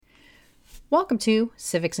Welcome to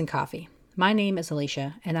Civics and Coffee. My name is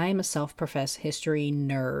Alicia, and I am a self-professed history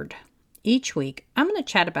nerd. Each week, I'm going to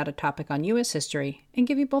chat about a topic on U.S. history and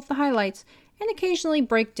give you both the highlights and occasionally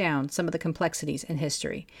break down some of the complexities in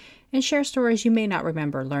history and share stories you may not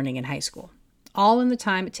remember learning in high school, all in the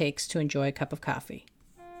time it takes to enjoy a cup of coffee.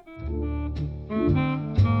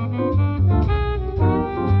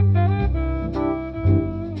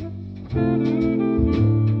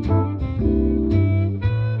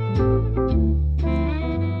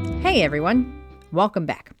 Hey everyone, welcome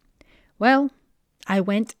back. Well, I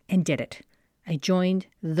went and did it. I joined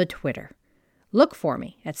the Twitter. Look for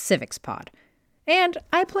me at CivicsPod. And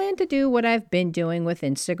I plan to do what I've been doing with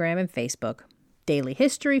Instagram and Facebook. Daily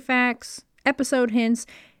history facts, episode hints,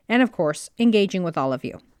 and of course, engaging with all of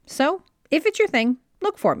you. So, if it's your thing,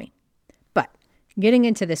 look for me. But, getting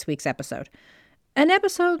into this week's episode. An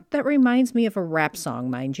episode that reminds me of a rap song,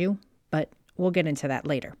 mind you, but we'll get into that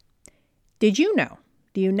later. Did you know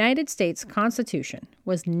the United States Constitution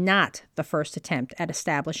was not the first attempt at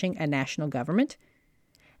establishing a national government?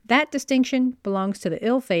 That distinction belongs to the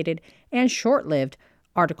ill-fated and short-lived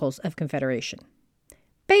Articles of Confederation.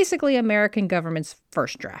 Basically, American government's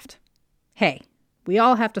first draft. Hey, we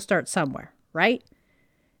all have to start somewhere, right?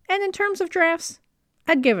 And in terms of drafts,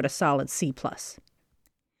 I'd give it a solid C+.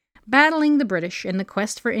 Battling the British in the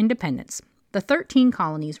quest for independence, the 13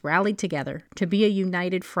 colonies rallied together to be a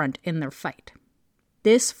united front in their fight.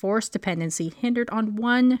 This forced dependency hindered on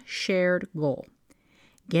one shared goal: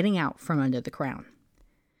 getting out from under the crown.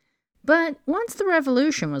 But once the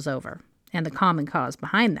revolution was over, and the common cause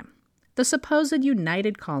behind them, the supposed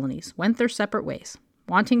united colonies went their separate ways,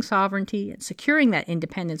 wanting sovereignty and securing that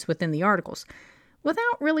independence within the Articles,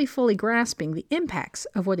 without really fully grasping the impacts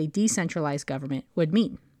of what a decentralized government would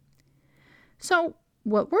mean. So,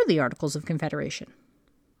 what were the Articles of Confederation?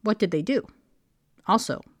 What did they do?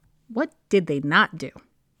 Also, what did they not do?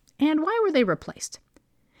 And why were they replaced?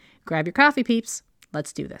 Grab your coffee, peeps.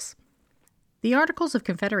 Let's do this. The Articles of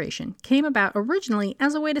Confederation came about originally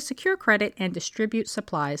as a way to secure credit and distribute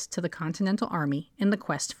supplies to the Continental Army in the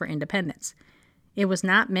quest for independence. It was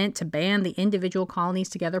not meant to band the individual colonies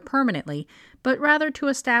together permanently, but rather to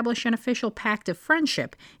establish an official pact of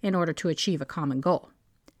friendship in order to achieve a common goal.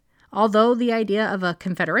 Although the idea of a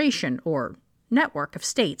confederation, or network of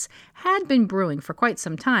states, had been brewing for quite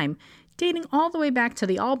some time, dating all the way back to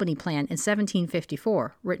the Albany Plan in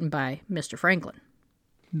 1754, written by Mr. Franklin.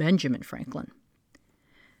 Benjamin Franklin.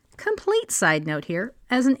 Complete side note here,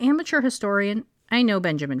 as an amateur historian, I know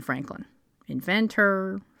Benjamin Franklin.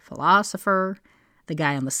 Inventor, philosopher, the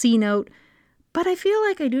guy on the C-note, but I feel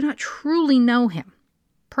like I do not truly know him.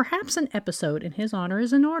 Perhaps an episode in his honor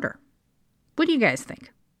is in order. What do you guys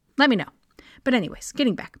think? Let me know. But anyways,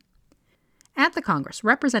 getting back. At the Congress,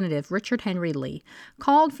 Representative Richard Henry Lee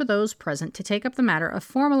called for those present to take up the matter of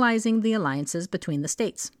formalizing the alliances between the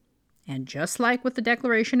states. And just like with the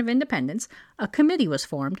Declaration of Independence, a committee was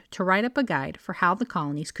formed to write up a guide for how the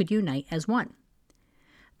colonies could unite as one.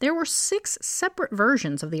 There were 6 separate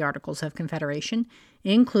versions of the Articles of Confederation,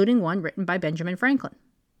 including one written by Benjamin Franklin.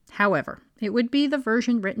 However, it would be the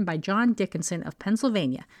version written by John Dickinson of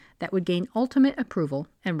Pennsylvania that would gain ultimate approval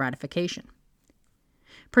and ratification.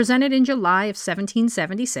 Presented in July of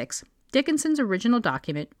 1776, Dickinson's original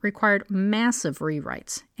document required massive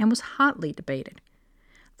rewrites and was hotly debated.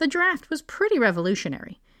 The draft was pretty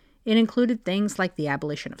revolutionary. It included things like the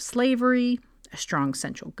abolition of slavery, a strong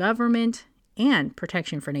central government, and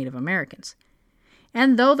protection for Native Americans.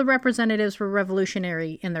 And though the representatives were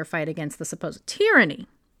revolutionary in their fight against the supposed tyranny,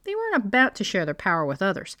 they weren't about to share their power with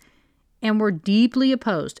others, and were deeply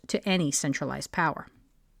opposed to any centralized power.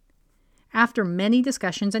 After many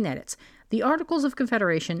discussions and edits, the Articles of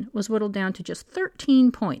Confederation was whittled down to just 13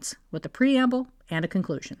 points, with a preamble and a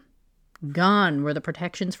conclusion. Gone were the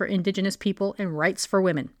protections for indigenous people and rights for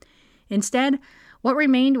women. Instead, what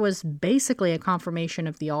remained was basically a confirmation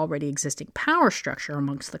of the already existing power structure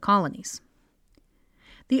amongst the colonies.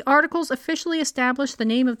 The Articles officially established the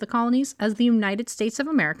name of the colonies as the United States of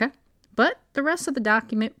America, but the rest of the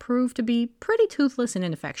document proved to be pretty toothless and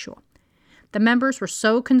ineffectual. The members were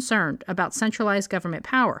so concerned about centralized government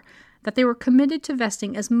power that they were committed to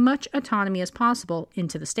vesting as much autonomy as possible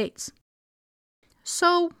into the states.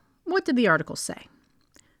 So, what did the Articles say?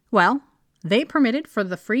 Well, they permitted for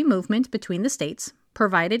the free movement between the states,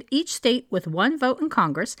 provided each state with 1 vote in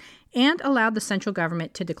Congress, and allowed the central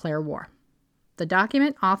government to declare war. The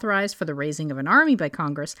document authorized for the raising of an army by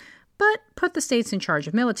Congress, but put the states in charge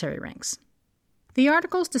of military ranks. The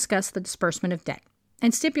Articles discussed the disbursement of debt,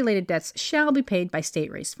 and stipulated debts shall be paid by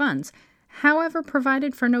state-raised funds, however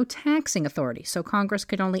provided for no taxing authority, so Congress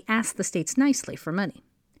could only ask the states nicely for money.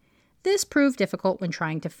 This proved difficult when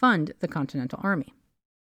trying to fund the Continental Army.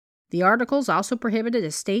 The Articles also prohibited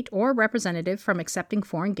a state or representative from accepting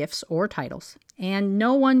foreign gifts or titles, and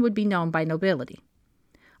no one would be known by nobility.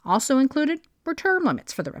 Also included were term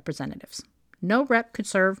limits for the representatives. No rep could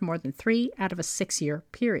serve more than 3 out of a 6-year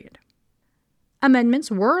period. Amendments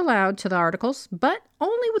were allowed to the Articles, but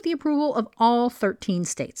only with the approval of all 13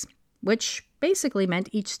 states, which basically meant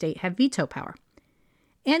each state had veto power.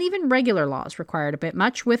 And even regular laws required a bit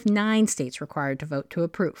much, with 9 states required to vote to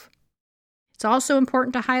approve. It's also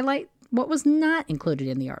important to highlight what was not included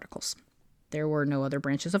in the Articles. There were no other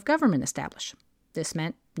branches of government established. This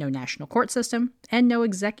meant no national court system and no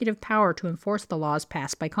executive power to enforce the laws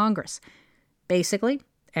passed by Congress. Basically,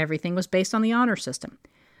 everything was based on the honor system,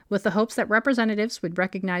 with the hopes that representatives would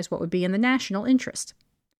recognize what would be in the national interest.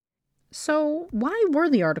 So, why were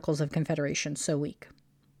the Articles of Confederation so weak?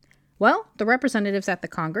 Well, the representatives at the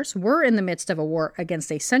Congress were in the midst of a war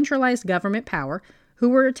against a centralized government power who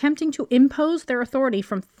were attempting to impose their authority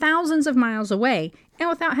from thousands of miles away and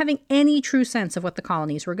without having any true sense of what the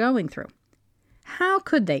colonies were going through. How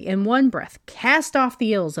could they, in one breath, cast off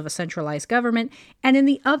the ills of a centralized government and in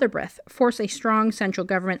the other breath force a strong central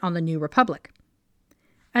government on the new republic?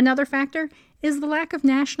 Another factor is the lack of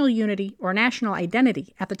national unity or national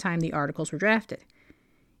identity at the time the Articles were drafted.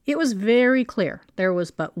 It was very clear there was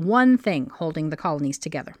but one thing holding the colonies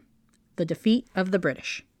together: the defeat of the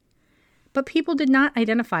British. But people did not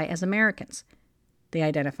identify as Americans. They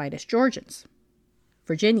identified as Georgians,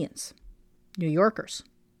 Virginians, New Yorkers,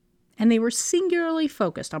 and they were singularly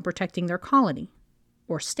focused on protecting their colony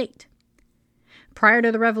or state. Prior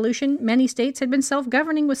to the Revolution, many states had been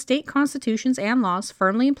self-governing with state constitutions and laws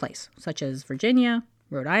firmly in place, such as Virginia,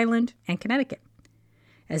 Rhode Island, and Connecticut.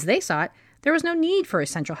 As they saw it, there was no need for a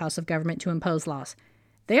central house of government to impose laws.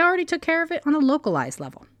 They already took care of it on a localized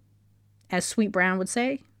level. As Sweet Brown would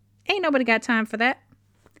say, ain't nobody got time for that.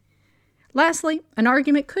 Lastly, an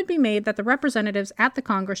argument could be made that the representatives at the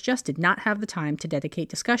Congress just did not have the time to dedicate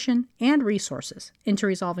discussion and resources into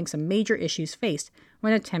resolving some major issues faced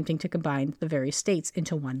when attempting to combine the various states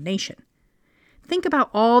into one nation. Think about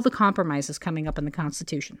all the compromises coming up in the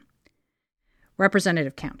Constitution.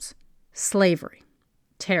 Representative counts, slavery,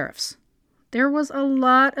 tariffs. There was a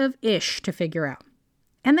lot of ish to figure out.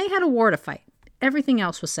 And they had a war to fight. Everything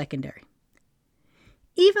else was secondary.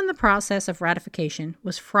 Even the process of ratification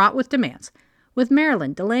was fraught with demands, with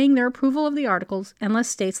Maryland delaying their approval of the Articles unless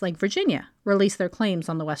states like Virginia released their claims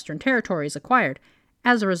on the Western territories acquired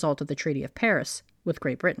as a result of the Treaty of Paris with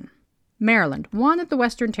Great Britain. Maryland wanted the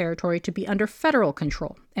Western Territory to be under federal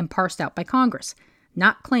control and parsed out by Congress,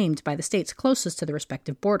 not claimed by the states closest to the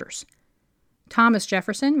respective borders. Thomas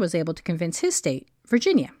Jefferson was able to convince his state,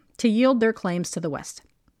 Virginia, to yield their claims to the West.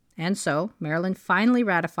 And so, Maryland finally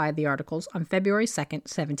ratified the Articles on February 2,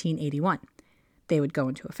 1781. They would go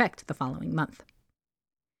into effect the following month.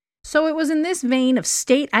 So it was in this vein of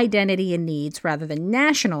state identity and needs rather than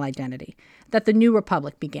national identity that the new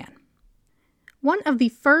republic began. One of the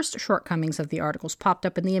first shortcomings of the Articles popped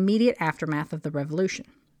up in the immediate aftermath of the Revolution.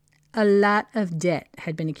 A lot of debt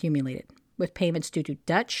had been accumulated, with payments due to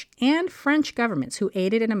Dutch and French governments who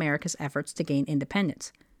aided in America's efforts to gain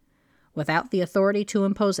independence. Without the authority to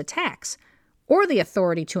impose a tax, or the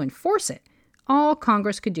authority to enforce it, all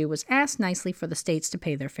Congress could do was ask nicely for the states to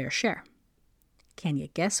pay their fair share. Can you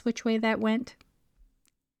guess which way that went?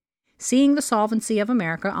 Seeing the solvency of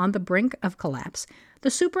America on the brink of collapse,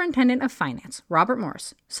 the Superintendent of Finance, Robert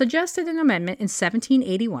Morris, suggested an amendment in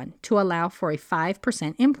 1781 to allow for a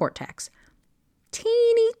 5% import tax.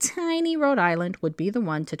 Teeny tiny Rhode Island would be the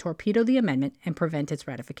one to torpedo the amendment and prevent its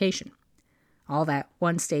ratification. All that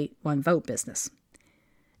one state, one vote business.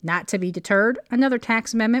 Not to be deterred, another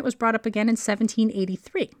tax amendment was brought up again in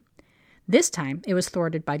 1783. This time, it was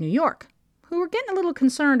thwarted by New York, who were getting a little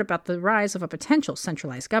concerned about the rise of a potential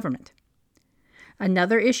centralized government.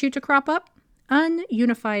 Another issue to crop up: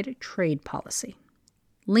 ununified trade policy.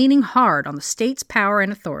 Leaning hard on the state's power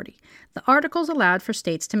and authority, the Articles allowed for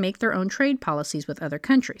states to make their own trade policies with other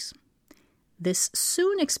countries. This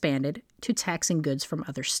soon expanded to taxing goods from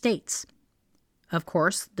other states. Of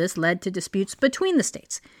course, this led to disputes between the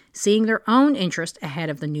states, seeing their own interest ahead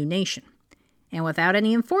of the new nation. And without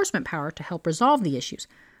any enforcement power to help resolve the issues,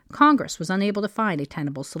 Congress was unable to find a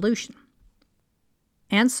tenable solution.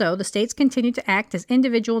 And so the states continued to act as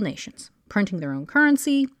individual nations, printing their own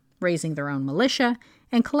currency, raising their own militia,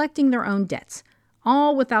 and collecting their own debts,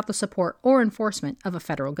 all without the support or enforcement of a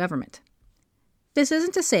federal government. This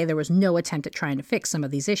isn't to say there was no attempt at trying to fix some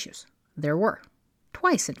of these issues. There were.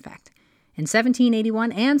 Twice, in fact. In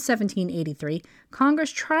 1781 and 1783,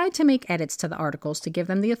 Congress tried to make edits to the Articles to give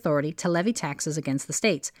them the authority to levy taxes against the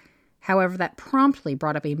states. However, that promptly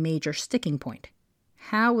brought up a major sticking point.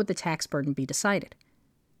 How would the tax burden be decided?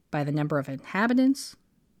 By the number of inhabitants?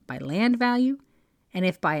 By land value? And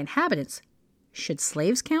if by inhabitants, should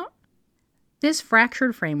slaves count? This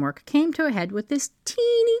fractured framework came to a head with this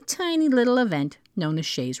teeny tiny little event known as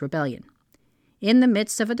Shays' Rebellion. In the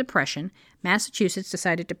midst of a depression, Massachusetts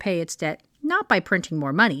decided to pay its debt not by printing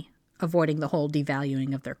more money, avoiding the whole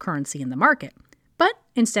devaluing of their currency in the market, but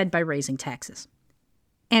instead by raising taxes.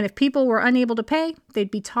 And if people were unable to pay, they'd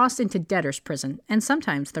be tossed into debtor's prison, and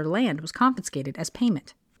sometimes their land was confiscated as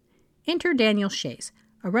payment. Enter Daniel Shays,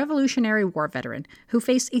 a Revolutionary War veteran who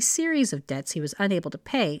faced a series of debts he was unable to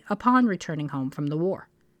pay upon returning home from the war.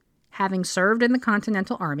 Having served in the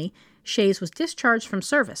Continental Army, Shays was discharged from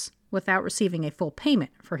service without receiving a full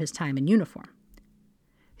payment for his time in uniform.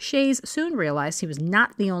 Shays soon realized he was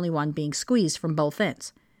not the only one being squeezed from both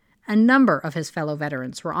ends. A number of his fellow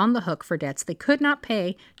veterans were on the hook for debts they could not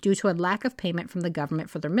pay due to a lack of payment from the government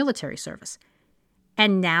for their military service.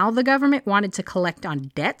 And now the government wanted to collect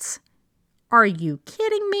on debts? Are you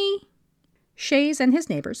kidding me? Shays and his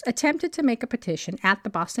neighbors attempted to make a petition at the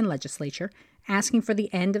Boston legislature asking for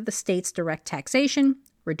the end of the state's direct taxation,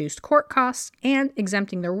 reduced court costs, and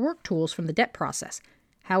exempting their work tools from the debt process.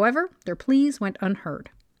 However, their pleas went unheard.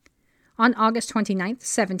 On August 29,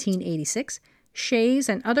 1786, Shays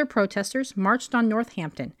and other protesters marched on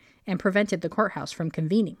Northampton and prevented the courthouse from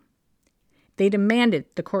convening. They demanded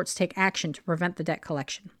the courts take action to prevent the debt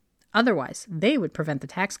collection. Otherwise, they would prevent the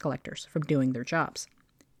tax collectors from doing their jobs.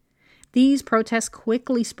 These protests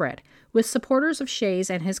quickly spread, with supporters of Shays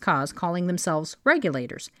and his cause calling themselves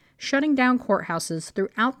regulators, shutting down courthouses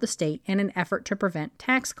throughout the state in an effort to prevent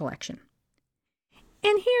tax collection.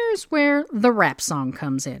 And here's where the rap song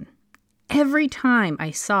comes in. Every time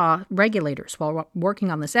I saw regulators while working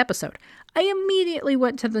on this episode, I immediately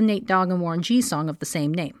went to the Nate Dogg and Warren G song of the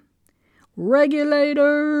same name.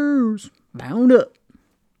 Regulators, bound up.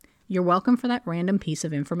 You're welcome for that random piece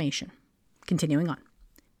of information. Continuing on.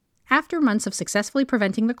 After months of successfully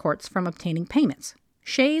preventing the courts from obtaining payments,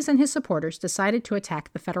 Shays and his supporters decided to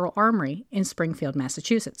attack the Federal Armory in Springfield,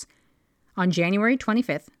 Massachusetts. On January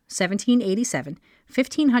 25, 1787,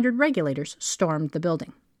 1,500 regulators stormed the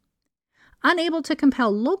building. Unable to compel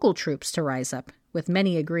local troops to rise up, with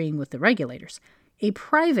many agreeing with the regulators, a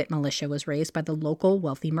private militia was raised by the local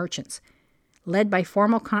wealthy merchants. Led by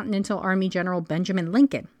former Continental Army General Benjamin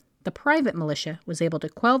Lincoln, the private militia was able to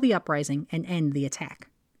quell the uprising and end the attack.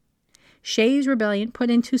 Shays' Rebellion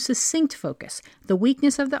put into succinct focus the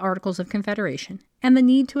weakness of the Articles of Confederation and the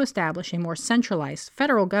need to establish a more centralized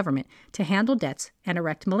federal government to handle debts and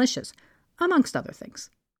erect militias, amongst other things.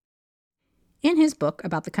 In his book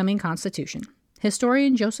about the coming Constitution,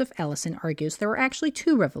 historian Joseph Ellison argues there were actually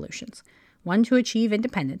two revolutions, one to achieve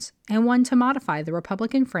independence and one to modify the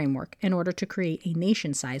Republican framework in order to create a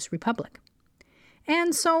nation-sized republic.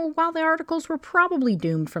 And so, while the Articles were probably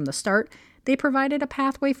doomed from the start, they provided a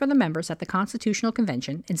pathway for the members at the Constitutional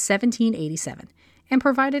Convention in 1787 and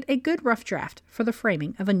provided a good rough draft for the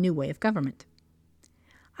framing of a new way of government.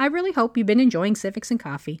 I really hope you've been enjoying Civics and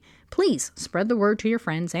Coffee. Please spread the word to your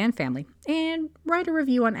friends and family, and write a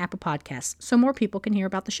review on Apple Podcasts so more people can hear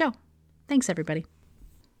about the show. Thanks, everybody.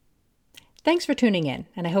 Thanks for tuning in,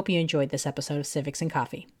 and I hope you enjoyed this episode of Civics and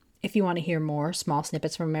Coffee. If you want to hear more small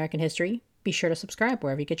snippets from American history, be sure to subscribe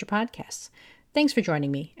wherever you get your podcasts. Thanks for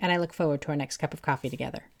joining me, and I look forward to our next cup of coffee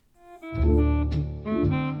together.